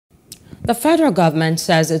The federal government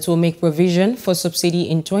says it will make provision for subsidy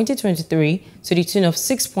in 2023 to the tune of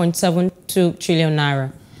 6.72 trillion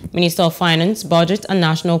naira. Minister of Finance, Budget and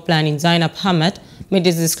National Planning Zainab Ahmed made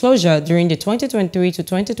this disclosure during the 2023 to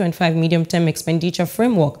 2025 medium-term expenditure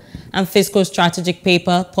framework and fiscal strategic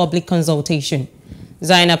paper public consultation.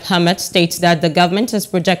 Zainab Ahmed states that the government has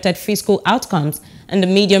projected fiscal outcomes in the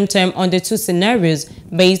medium term under two scenarios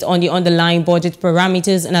based on the underlying budget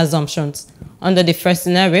parameters and assumptions. Under the first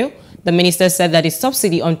scenario, the minister said that the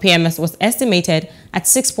subsidy on PMS was estimated at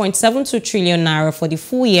 6.72 trillion naira for the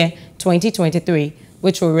full year 2023,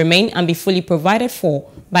 which will remain and be fully provided for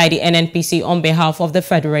by the NNPC on behalf of the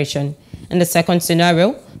Federation. In the second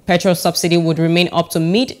scenario, petrol subsidy would remain up to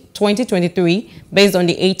mid-2023 based on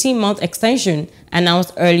the 18-month extension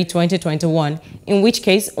announced early 2021, in which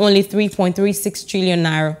case only 3.36 trillion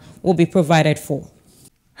naira will be provided for.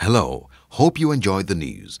 Hello, hope you enjoyed the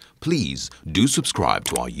news. Please do subscribe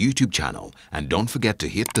to our YouTube channel and don't forget to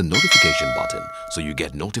hit the notification button so you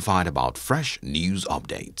get notified about fresh news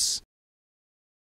updates.